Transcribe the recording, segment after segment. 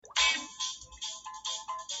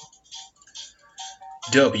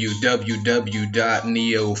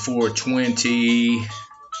www.neo420.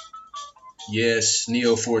 Yes,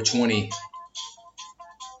 Neo420.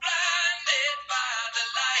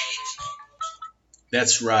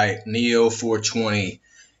 That's right. Neo420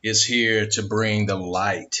 is here to bring the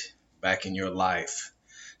light back in your life,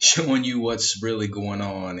 showing you what's really going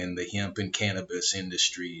on in the hemp and cannabis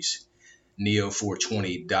industries.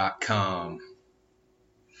 Neo420.com.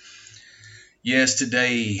 Yes,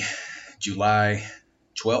 today, July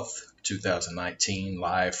 12th, 2019,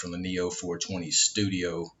 live from the Neo420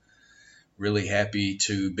 studio. Really happy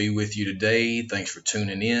to be with you today. Thanks for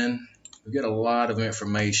tuning in. We've got a lot of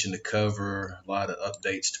information to cover, a lot of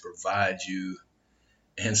updates to provide you,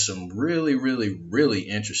 and some really, really, really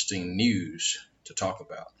interesting news to talk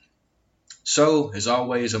about. So, as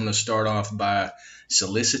always, I'm going to start off by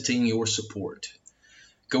soliciting your support.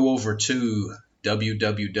 Go over to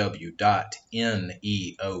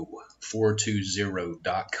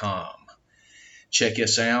www.neo420.com. Check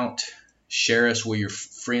us out. Share us with your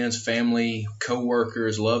friends, family,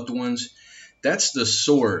 coworkers, loved ones. That's the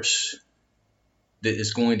source that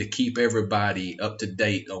is going to keep everybody up to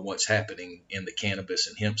date on what's happening in the cannabis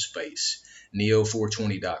and hemp space.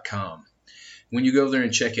 Neo420.com. When you go there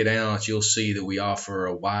and check it out, you'll see that we offer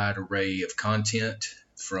a wide array of content,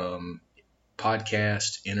 from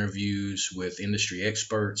podcast interviews with industry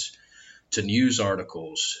experts to news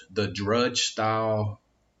articles, the Drudge style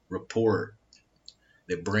report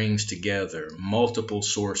that brings together multiple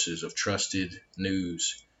sources of trusted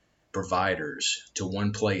news providers to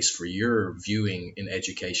one place for your viewing and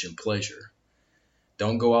education pleasure.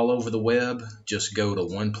 Don't go all over the web. Just go to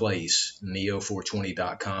one place,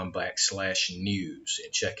 neo420.com/news,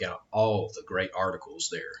 and check out all the great articles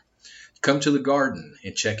there. Come to the garden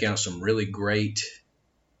and check out some really great,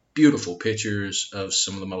 beautiful pictures of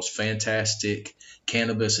some of the most fantastic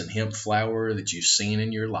cannabis and hemp flower that you've seen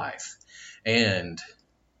in your life. And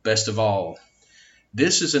best of all,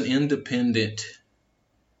 this is an independent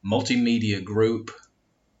multimedia group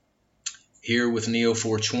here with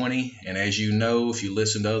Neo420. And as you know, if you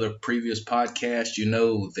listen to other previous podcasts, you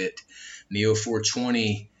know that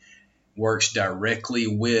Neo420 works directly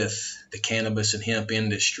with the cannabis and hemp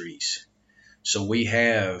industries. So we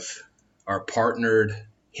have our partnered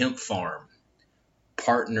hemp farm,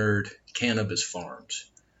 partnered cannabis farms,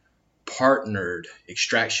 partnered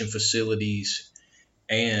extraction facilities,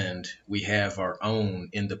 and we have our own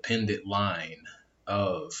independent line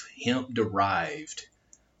of hemp-derived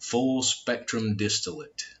full spectrum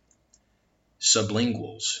distillate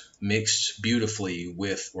sublinguals mixed beautifully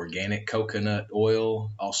with organic coconut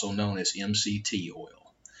oil, also known as MCT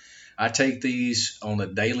oil. I take these on a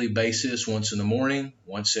daily basis, once in the morning,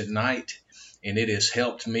 once at night, and it has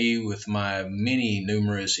helped me with my many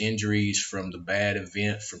numerous injuries from the bad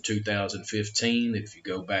event from 2015 that if you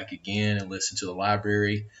go back again and listen to the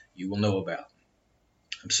library, you will know about.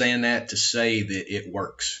 I'm saying that to say that it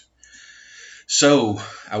works. So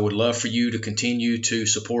I would love for you to continue to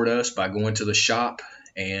support us by going to the shop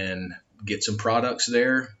and get some products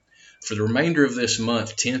there. For the remainder of this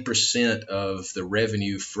month, 10% of the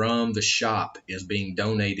revenue from the shop is being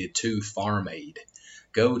donated to Farm Aid.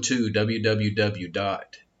 Go to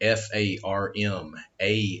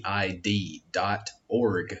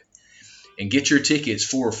www.farmaid.org and get your tickets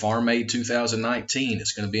for Farm Aid 2019.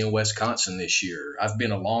 It's going to be in Wisconsin this year. I've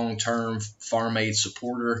been a long-term Farm Aid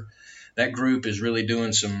supporter. That group is really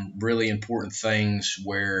doing some really important things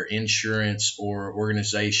where insurance or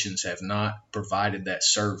organizations have not provided that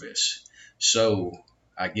service. So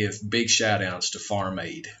I give big shout outs to Farm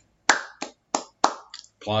Aid.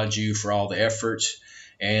 Applaud you for all the efforts.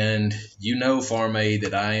 And you know, Farm Aid,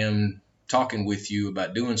 that I am talking with you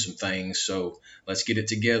about doing some things. So let's get it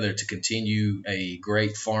together to continue a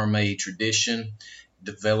great Farm Aid tradition,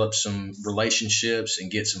 develop some relationships,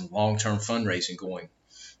 and get some long-term fundraising going.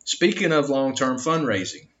 Speaking of long-term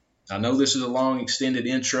fundraising, I know this is a long extended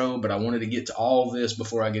intro, but I wanted to get to all of this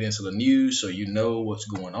before I get into the news so you know what's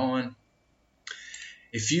going on.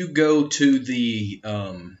 If you go to the,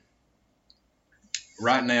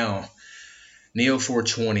 right now,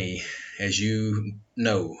 Neo420, as you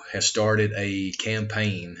know, has started a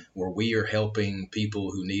campaign where we are helping people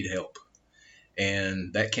who need help.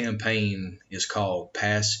 And that campaign is called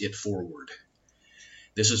Pass It Forward.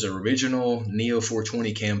 This is an original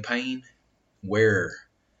Neo420 campaign where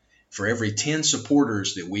for every 10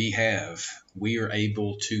 supporters that we have, we are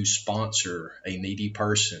able to sponsor a needy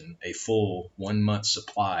person a full 1 month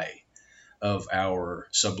supply of our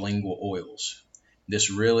sublingual oils.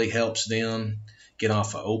 This really helps them get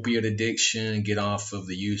off of opiate addiction, get off of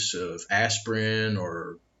the use of aspirin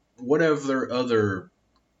or whatever other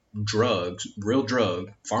drugs, real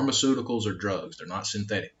drug. Pharmaceuticals are drugs. They're not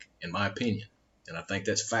synthetic, in my opinion. And I think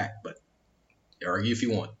that's fact, but argue if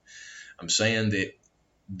you want. I'm saying that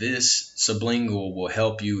this sublingual will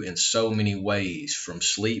help you in so many ways, from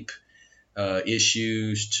sleep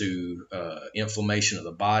issues to inflammation of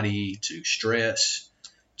the body to stress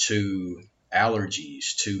to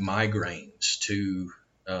allergies to migraines to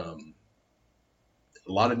a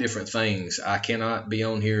lot of different things. I cannot be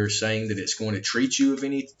on here saying that it's going to treat you of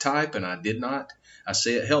any type, and I did not. I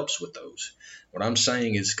say it helps with those. What I'm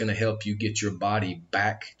saying is it's going to help you get your body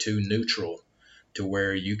back to neutral, to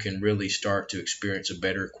where you can really start to experience a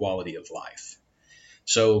better quality of life.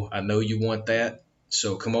 So I know you want that.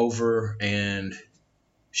 So come over and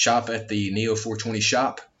shop at the Neo 420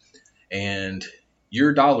 shop, and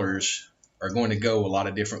your dollars are going to go a lot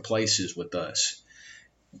of different places with us.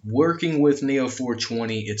 Working with Neo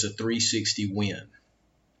 420, it's a 360 win.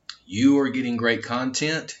 You are getting great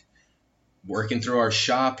content. Working through our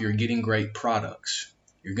shop, you're getting great products.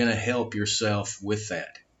 You're going to help yourself with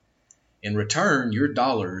that. In return, your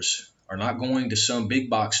dollars are not going to some big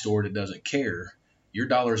box store that doesn't care. Your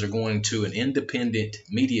dollars are going to an independent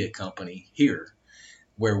media company here,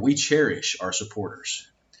 where we cherish our supporters.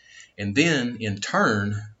 And then, in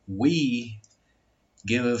turn, we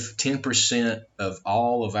give 10% of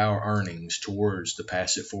all of our earnings towards the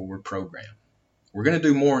Pass It Forward program. We're going to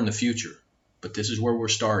do more in the future, but this is where we're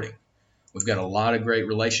starting. We've got a lot of great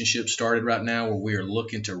relationships started right now where we are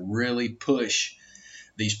looking to really push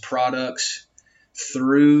these products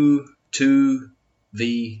through to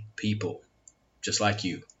the people, just like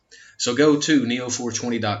you. So go to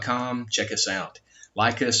neo420.com, check us out.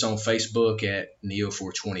 Like us on Facebook at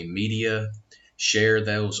Neo420 Media. Share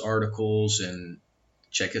those articles and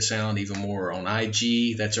check us out even more on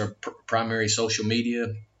IG. That's our primary social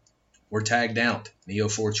media. We're tagged out.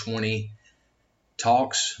 Neo420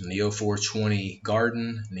 Talks, Neo420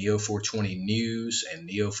 Garden, Neo420 News, and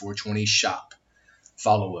Neo420 Shop.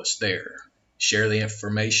 Follow us there. Share the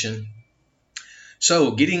information.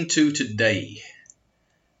 So getting to today,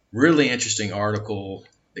 really interesting article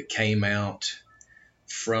that came out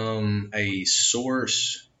from a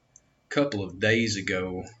source a couple of days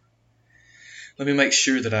ago. Let me make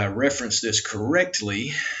sure that I reference this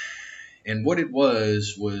correctly. And what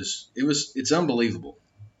it's unbelievable.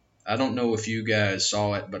 I don't know if you guys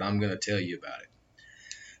saw it, but I'm going to tell you about it.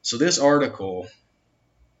 So this article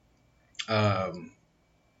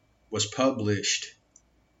was published.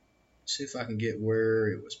 Let's see if I can get where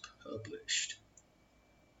it was published.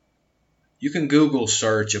 You can Google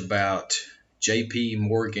search about JP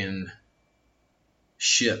Morgan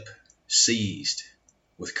ship seized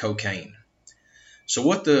with cocaine. So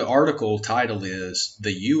what the article title is,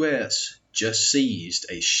 the U.S. just seized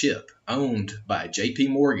a ship owned by JP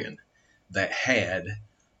Morgan that had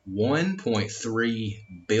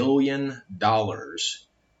 $1.3 billion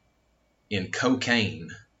in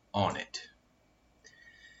cocaine on it.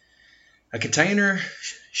 A container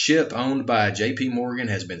ship owned by JP Morgan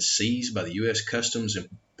has been seized by the U.S. Customs and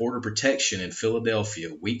Border Protection in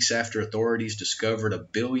Philadelphia weeks after authorities discovered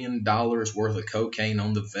 $1 billion worth of cocaine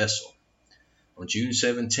on the vessel. On June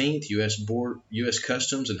 17th, U.S.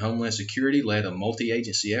 Customs and Homeland Security led a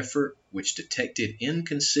multi-agency effort which detected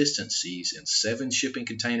inconsistencies in 7 shipping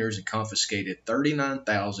containers and confiscated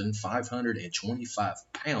 39,525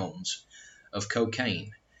 pounds of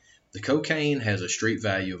cocaine. The cocaine has a street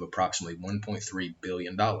value of approximately $1.3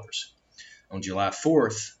 billion. On July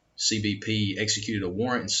 4th, CBP executed a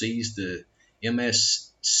warrant and seized the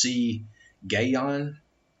MSC Gayan,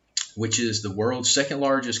 which is the world's second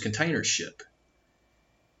largest container ship.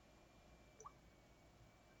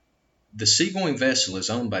 The seagoing vessel is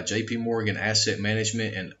owned by JP Morgan Asset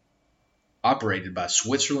Management and operated by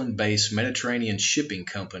Switzerland-based Mediterranean Shipping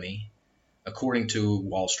Company, according to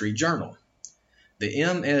Wall Street Journal. The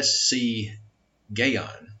MSC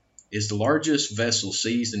Gayan is the largest vessel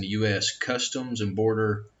seized in the U.S. Customs and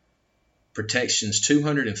Border Protection's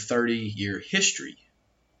 230-year history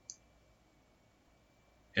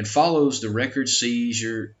and follows the record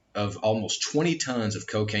seizure of almost 20 tons of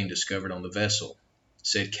cocaine discovered on the vessel,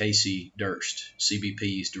 said Casey Durst,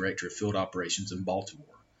 CBP's Director of Field Operations in Baltimore.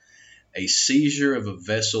 A seizure of a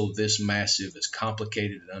vessel this massive is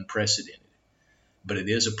complicated and unprecedented, but it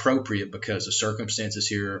is appropriate because the circumstances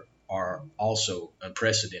here are also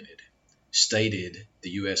unprecedented, stated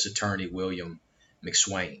the U.S. Attorney William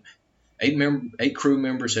McSwain. 8 crew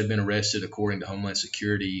members have been arrested according to Homeland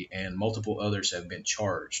Security, and multiple others have been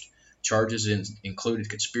charged. Charges included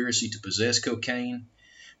conspiracy to possess cocaine.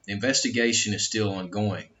 The investigation is still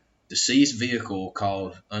ongoing. The seized vehicle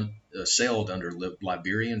sailed under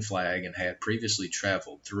Liberian flag and had previously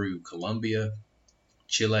traveled through Colombia,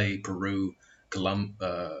 Chile, Peru,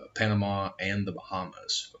 Panama, and the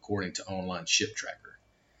Bahamas, according to online ship tracker.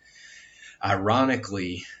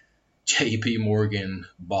 Ironically, JP Morgan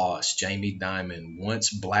boss Jamie Dimon once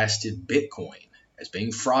blasted Bitcoin as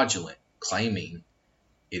being fraudulent, claiming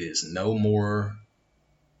it is no more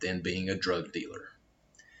than being a drug dealer.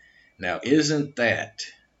 Now, isn't that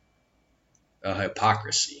a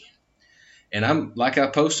hypocrisy? And I'm like I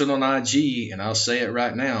posted on IG, and I'll say it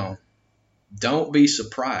right now, don't be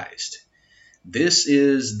surprised. This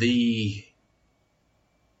is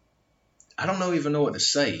I don't even know what to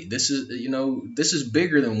say. This is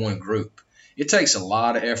bigger than one group. It takes a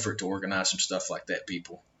lot of effort to organize some stuff like that,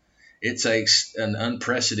 people. It takes an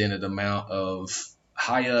unprecedented amount of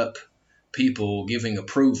high up people giving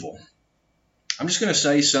approval. I'm just going to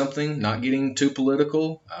say something, not getting too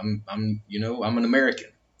political. I'm an American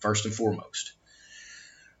first and foremost.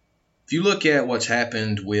 If you look at what's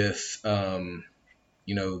happened with,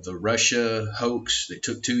 the Russia hoax that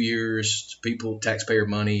took 2 years, taxpayer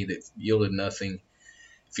money that yielded nothing.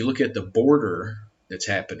 If you look at the border that's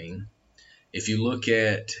happening, if you look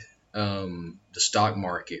at the stock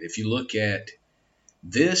market, if you look at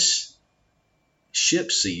this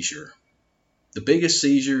ship seizure, the biggest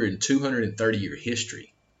seizure in 230-year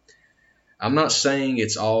history. I'm not saying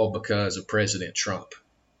it's all because of President Trump,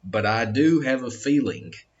 but I do have a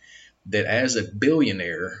feeling that as a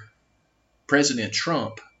billionaire, President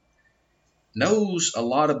Trump knows a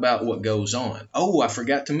lot about what goes on. Oh, I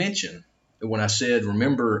forgot to mention when I said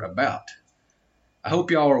remember about. I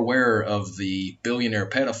hope y'all are aware of the billionaire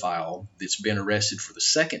pedophile that's been arrested for the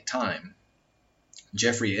second time,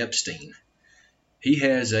 Jeffrey Epstein. He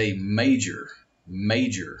has a major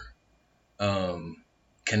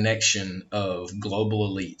connection of global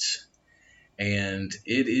elites. And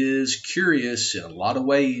it is curious in a lot of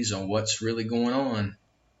ways on what's really going on,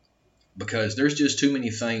 because there's just too many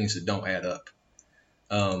things that don't add up.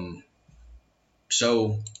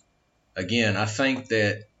 So, again, I think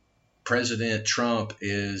that President Trump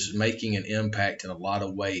is making an impact in a lot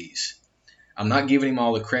of ways. I'm not giving him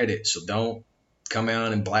all the credit, so don't come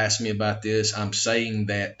out and blast me about this. I'm saying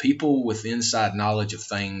that people with inside knowledge of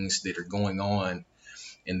things that are going on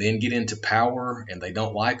and then get into power and they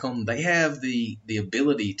don't like them, they have the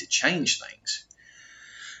ability to change things.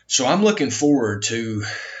 So I'm looking forward to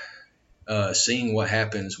seeing what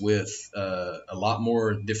happens with a lot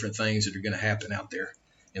more different things that are going to happen out there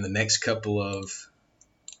in the next couple of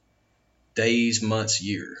days, months,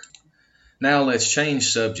 year. Now let's change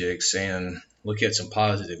subjects and look at some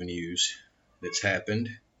positive news that's happened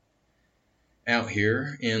out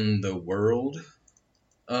here in the world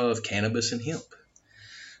of cannabis and hemp.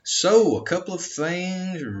 So a couple of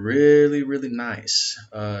things really, really nice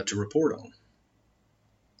to report on.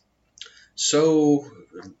 So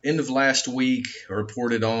end of last week, I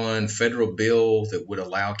reported on federal bill that would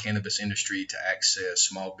allow cannabis industry to access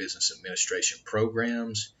Small Business Administration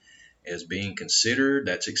programs as being considered.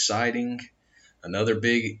 That's exciting. Another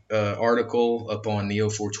big article up on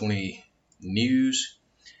Neo 420 News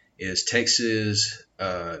is Texas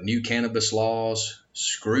new cannabis laws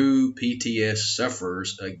screw PTS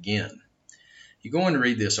sufferers again. You go in to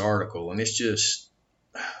read this article and it's just,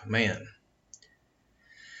 man.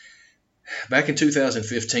 Back in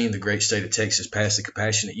 2015, the great state of Texas passed the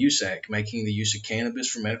Compassionate Use Act, making the use of cannabis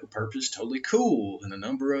for medical purposes totally cool in a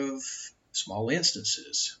number of small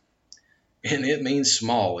instances. And it means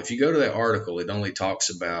small. If you go to that article, it only talks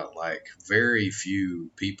about like very few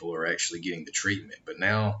people are actually getting the treatment. But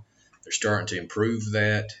now they're starting to improve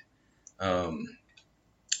that.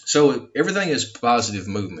 So everything is positive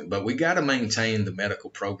movement. But we got to maintain the medical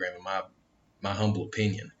program, in my humble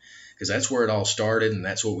opinion, because that's where it all started, and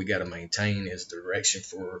that's what we got to maintain is the direction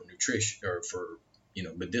for nutrition or for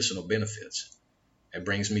medicinal benefits. That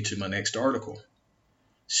brings me to my next article.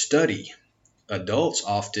 Study. Adults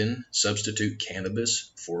often substitute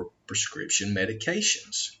cannabis for prescription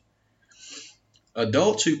medications.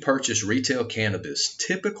 Adults who purchase retail cannabis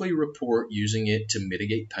typically report using it to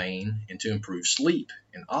mitigate pain and to improve sleep,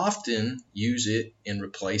 and often use it in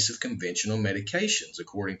place of conventional medications,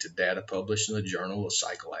 according to data published in the Journal of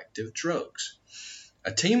Psychoactive Drugs.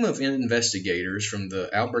 A team of investigators from the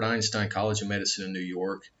Albert Einstein College of Medicine in New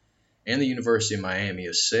York and the University of Miami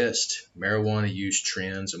assessed marijuana use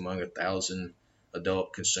trends among 1,000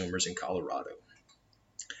 adult consumers in Colorado.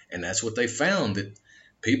 And that's what they found, that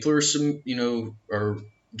people are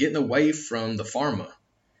getting away from the pharma.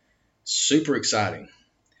 Super exciting.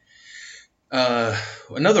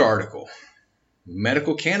 Another article.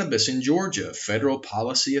 Medical cannabis in Georgia, federal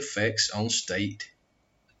policy effects on state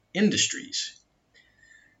industries.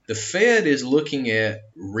 The Fed is looking at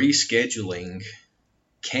rescheduling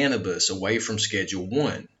cannabis away from Schedule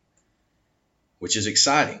 1, which is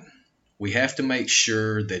exciting. We have to make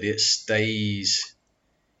sure that it stays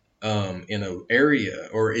in an area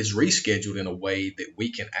or is rescheduled in a way that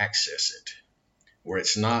we can access it, where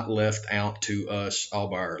it's not left out to us all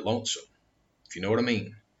by our lonesome, if you know what I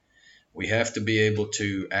mean. We have to be able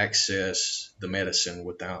to access the medicine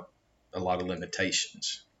without a lot of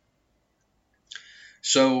limitations.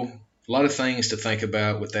 So, a lot of things to think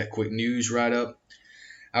about with that quick news write-up.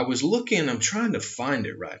 I was looking, I'm trying to find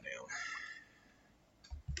it right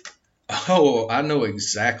now. Oh, I know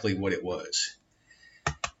exactly what it was.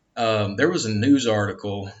 There was a news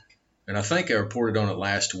article, and I think I reported on it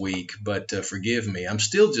last week, but forgive me, I'm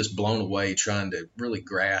still just blown away trying to really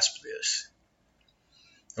grasp this.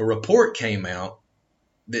 A report came out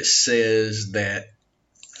that says that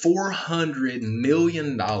 $400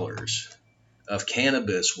 million of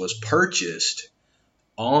cannabis was purchased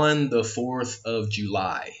on the 4th of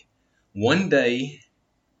July. One day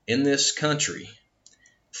in this country,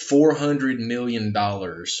 $400 million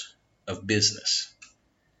of business.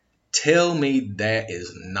 Tell me that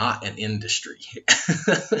is not an industry.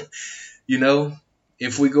 You know,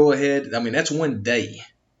 if we go ahead, I mean, that's one day.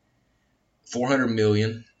 400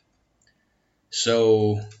 million.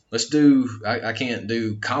 So let's do, I can't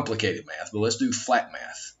do complicated math, but let's do flat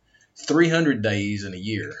math. 300 days in a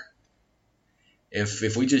year.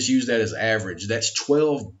 If we just use that as average, that's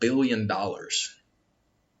 $12 billion.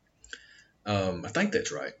 I think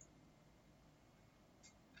that's right.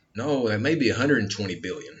 No, that may be 120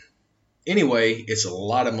 billion. Anyway, it's a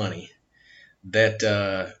lot of money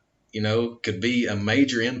that, could be a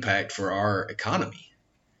major impact for our economy.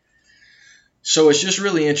 So it's just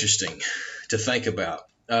really interesting to think about.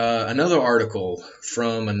 Another article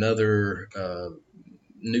from another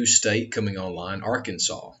new state coming online,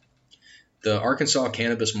 Arkansas. The Arkansas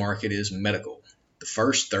cannabis market is medical. The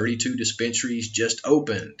first 32 dispensaries just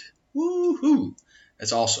opened. Woohoo!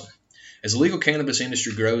 That's awesome. As the legal cannabis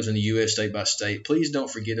industry grows in the U.S. state by state, please don't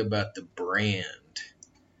forget about the brand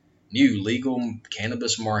new legal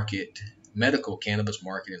cannabis market, medical cannabis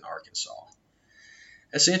market in Arkansas.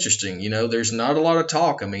 That's interesting. There's not a lot of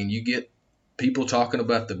talk. I mean, you get people talking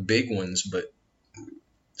about the big ones, but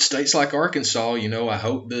states like Arkansas, I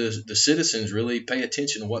hope the citizens really pay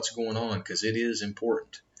attention to what's going on, because it is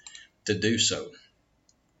important to do so.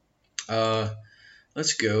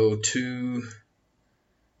 Let's go to,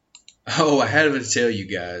 I had to tell you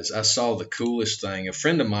guys, I saw the coolest thing. A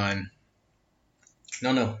friend of mine,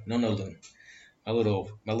 no, Lou. My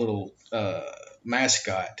little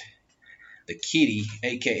mascot, the kitty,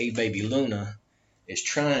 aka Baby Luna, is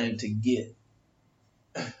trying to get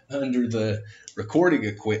under the recording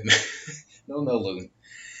equipment. no, Luna.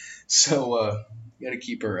 So got to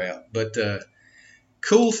keep her out. But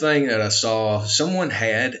cool thing that I saw, someone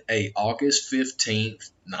had a August 15th,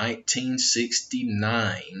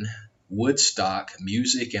 1969 Woodstock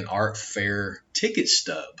Music and Art Fair ticket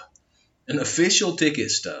stub, an official ticket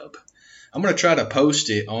stub. I'm going to try to post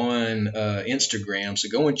it on Instagram, so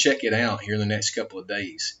go and check it out here in the next couple of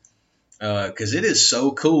days, because it is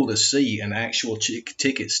so cool to see an actual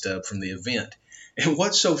ticket stub from the event. And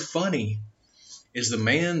what's so funny is the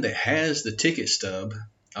man that has the ticket stub,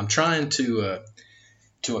 I'm trying to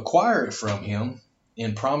acquire it from him,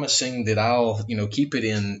 and promising that I'll keep it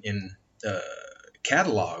in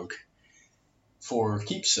catalog for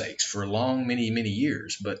keepsakes for long, many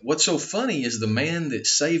years. But what's so funny is the man that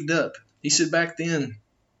saved up, he said back then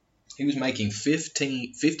he was making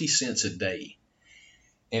 50 cents a day,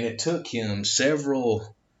 and it took him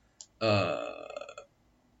several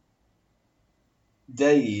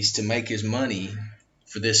days to make his money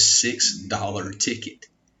for this $6 ticket.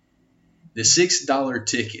 The $6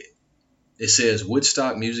 ticket, it says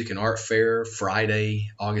Woodstock Music and Art Fair, Friday,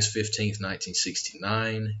 August 15th,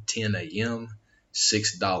 1969, 10 a.m.,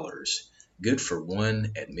 $6. Good for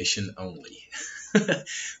one admission only.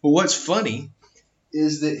 Well, what's funny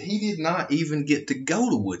is that he did not even get to go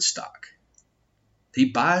to Woodstock. He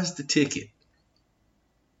buys the ticket.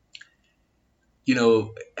 I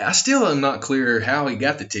still am not clear how he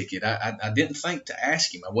got the ticket. I didn't think to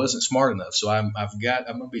ask him. I wasn't smart enough. So I'm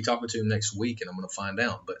going to be talking to him next week, and I'm going to find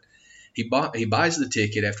out. But he buys the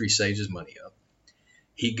ticket after he saves his money up.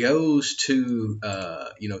 He goes to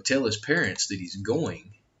tell his parents that he's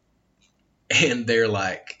going, and they're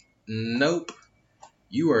like, "Nope,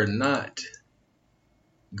 you are not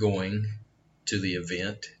going to the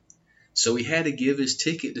event." So he had to give his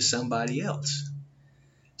ticket to somebody else.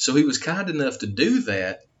 So he was kind enough to do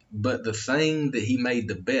that, but the thing that he made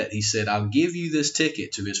the bet, he said, I'll give you this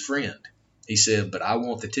ticket to his friend. He said, but I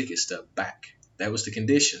want the ticket stub back. That was the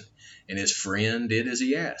condition. And his friend did as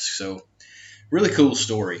he asked. So really cool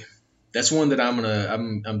story. That's one that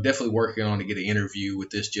I'm definitely working on to get an interview with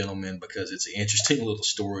this gentleman, because it's an interesting little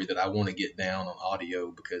story that I want to get down on audio,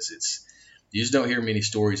 because you just don't hear many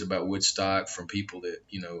stories about Woodstock from people that,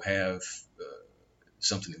 have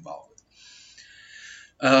something involved with it.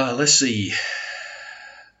 Let's see.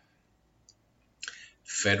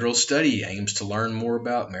 Federal study aims to learn more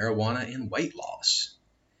about marijuana and weight loss.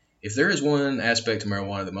 If there is one aspect of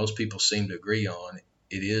marijuana that most people seem to agree on,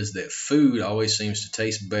 it is that food always seems to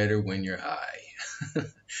taste better when you're high.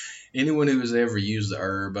 Anyone who has ever used the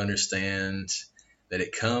herb understands that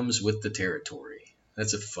it comes with the territory.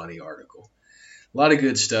 That's a funny article. A lot of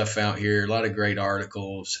good stuff out here, a lot of great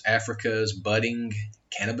articles. Africa's budding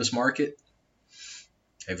cannabis market.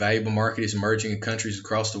 A valuable market is emerging in countries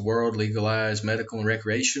across the world. Legalized medical and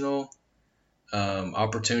recreational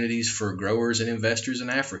opportunities for growers and investors in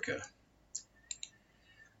Africa.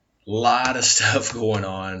 A lot of stuff going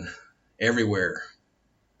on everywhere.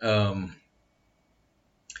 So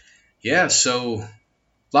a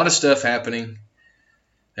lot of stuff happening.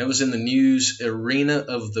 That was in the news arena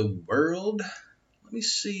of the world. Let me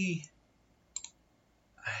see.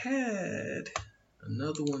 I had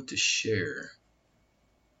another one to share.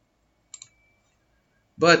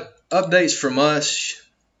 But updates from us.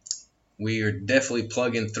 We are definitely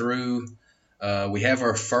plugging through. We have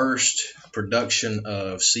our first production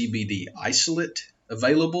of CBD isolate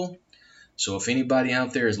available. So if anybody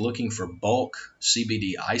out there is looking for bulk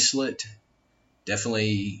CBD isolate,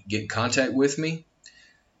 definitely get in contact with me.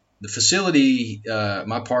 The facility,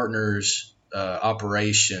 my partner's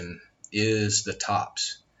operation, is the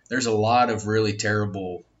tops. There's a lot of really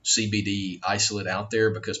terrible CBD isolate out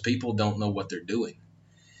there because people don't know what they're doing.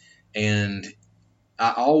 And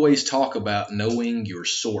I always talk about knowing your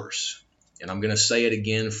source. And I'm going to say it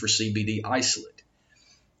again for CBD isolate.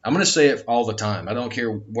 I'm going to say it all the time. I don't care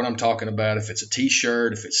what I'm talking about. If it's a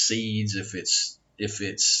t-shirt, if it's seeds, if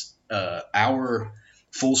it's our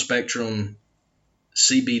full spectrum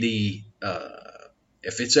CBD,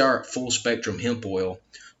 if it's our full spectrum hemp oil,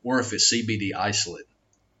 or if it's CBD isolate,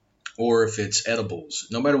 or if it's edibles,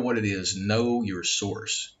 no matter what it is, know your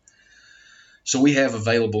source. So we have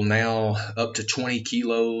available now up to 20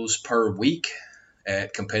 kilos per week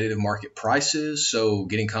at competitive market prices. So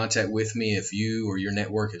get in contact with me if you or your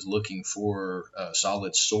network is looking for a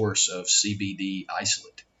solid source of CBD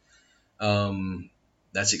isolate.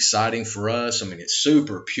 That's exciting for us. I mean, it's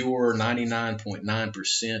super pure,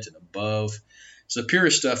 99.9% and above. It's the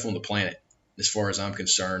purest stuff on the planet as far as I'm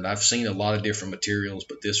concerned. I've seen a lot of different materials,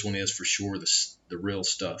 but this one is for sure the real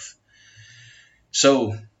stuff.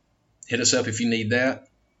 So hit us up if you need that.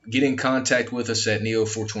 Get in contact with us at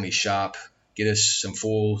Neo420 Shop. Get us some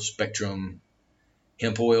full spectrum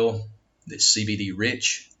hemp oil that's CBD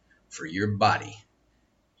rich for your body.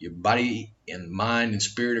 Your body and mind and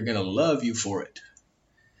spirit are going to love you for it.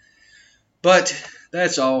 But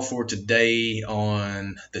that's all for today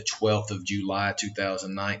on the 12th of July,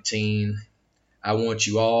 2019. I want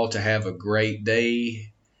you all to have a great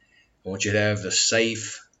day. I want you to have a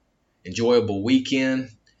safe, enjoyable weekend.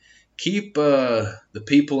 Keep the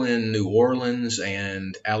people in New Orleans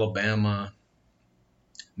and Alabama,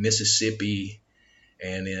 Mississippi,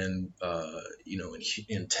 and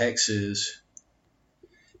in Texas.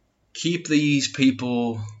 Keep these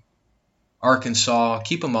people, Arkansas,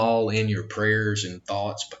 keep them all in your prayers and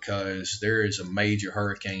thoughts, because there is a major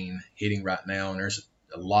hurricane hitting right now, and there's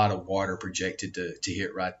a lot of water projected to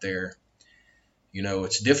hit right there.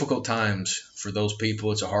 It's difficult times for those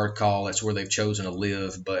people. It's a hard call. That's where they've chosen to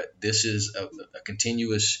live. But this is a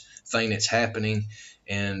continuous thing that's happening,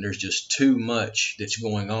 and there's just too much that's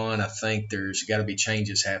going on. I think there's got to be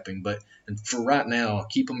changes happening. But for right now,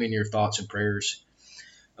 keep them in your thoughts and prayers.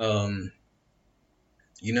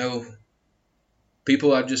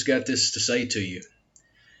 People, I've just got this to say to you.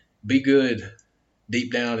 Be good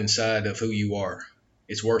deep down inside of who you are.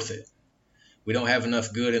 It's worth it. We don't have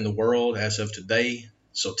enough good in the world as of today,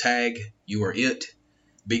 so tag, you are it.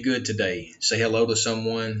 Be good today. Say hello to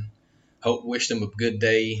someone. Wish them a good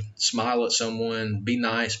day. Smile at someone. Be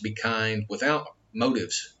nice, be kind, without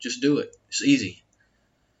motives. Just do it. It's easy.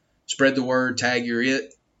 Spread the word, tag your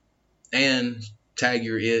it, and tag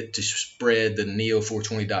your it to spread the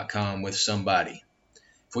neo420.com with somebody.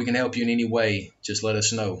 If we can help you in any way, just let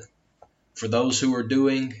us know. For those who are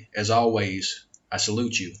doing, as always, I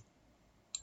salute you.